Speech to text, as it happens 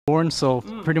born, so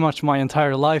pretty much my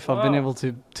entire life I've been able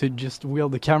to just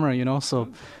wield the camera, you know, so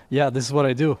yeah, this is what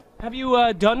I do. Have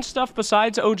you done stuff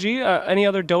besides OG? Any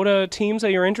other Dota teams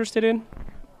that you're interested in?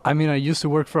 I mean, I used to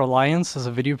work for Alliance as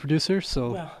a video producer,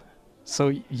 so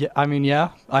yeah, I mean, yeah,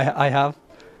 I have.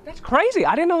 That's crazy.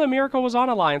 I didn't know that Miracle was on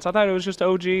Alliance. I thought it was just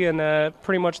OG and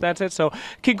pretty much that's it. So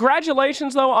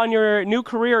congratulations, though, on your new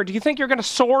career. Do you think you're going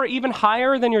to soar even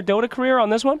higher than your Dota career on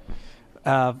this one?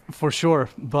 For sure,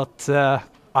 but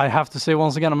I have to say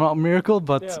once again, I'm not a Miracle,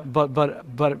 but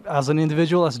as an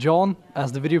individual, as John,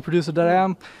 as the video producer that I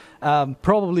am,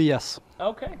 probably yes.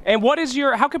 Okay. And what is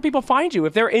how can people find you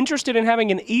if they're interested in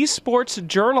having an esports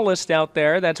journalist out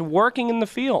there that's working in the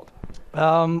field?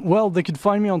 Well, they could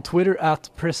find me on Twitter at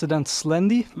President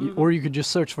Slendy, or you could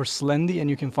just search for Slendy and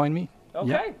you can find me. Okay.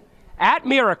 Yeah. At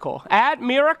Miracle. At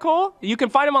Miracle. You can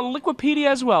find him on Liquipedia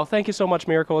as well. Thank you so much,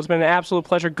 Miracle. It's been an absolute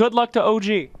pleasure. Good luck to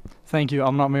OG. Thank you.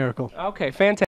 I'm not Miracle. Okay, fantastic.